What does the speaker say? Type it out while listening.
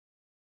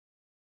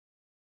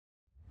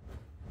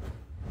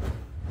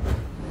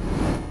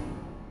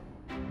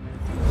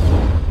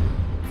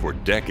for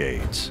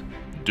decades.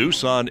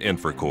 Doosan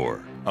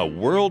Infracore, a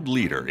world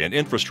leader in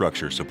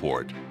infrastructure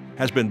support,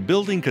 has been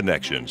building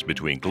connections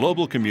between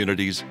global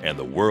communities and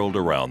the world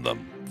around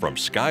them. From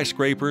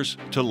skyscrapers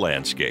to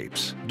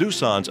landscapes,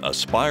 Doosan's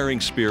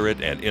aspiring spirit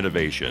and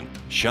innovation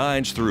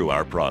shines through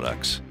our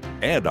products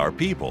and our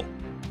people,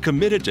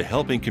 committed to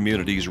helping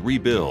communities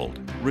rebuild,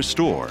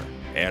 restore,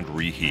 and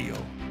reheal.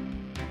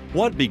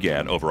 What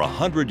began over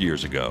 100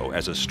 years ago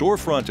as a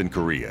storefront in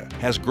Korea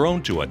has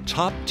grown to a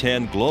top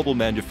 10 global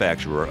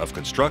manufacturer of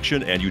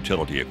construction and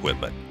utility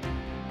equipment.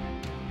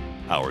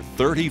 Our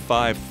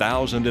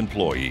 35,000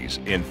 employees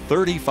in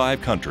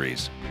 35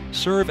 countries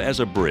serve as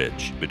a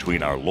bridge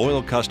between our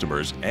loyal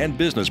customers and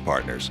business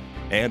partners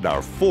and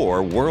our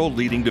 4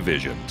 world-leading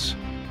divisions.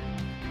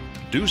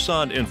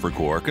 Doosan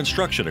Infracore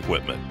construction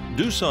equipment,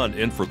 Doosan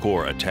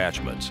Infracore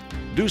attachments,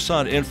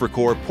 Doosan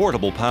Infracore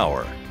portable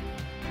power,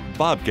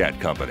 Bobcat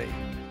Company,